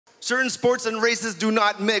Certain sports and races do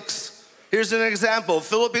not mix. Here's an example.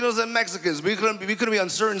 Filipinos and Mexicans, we couldn't be on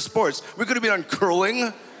certain sports. We could have been on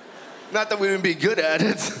curling. Not that we wouldn't be good at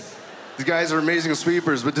it. These guys are amazing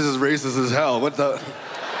sweepers, but this is racist as hell. What the?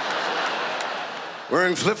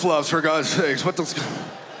 Wearing flip-flops, for God's sakes. What the?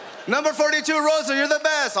 Number 42, Rosa, you're the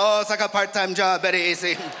best. Oh, it's like a part-time job, very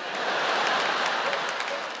easy.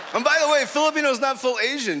 And by the way, Filipinos not full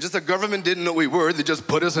Asian. Just the government didn't know we were. They just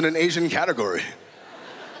put us in an Asian category.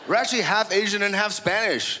 We're actually half Asian and half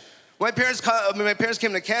Spanish. When my parents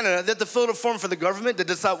came to Canada, they had to fill out a form for the government to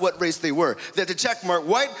decide what race they were. They had to check mark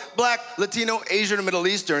white, black, Latino, Asian, or Middle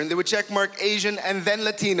Eastern. They would check mark Asian and then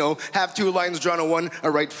Latino, have 2 lines drawn on one, a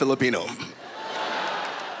right Filipino.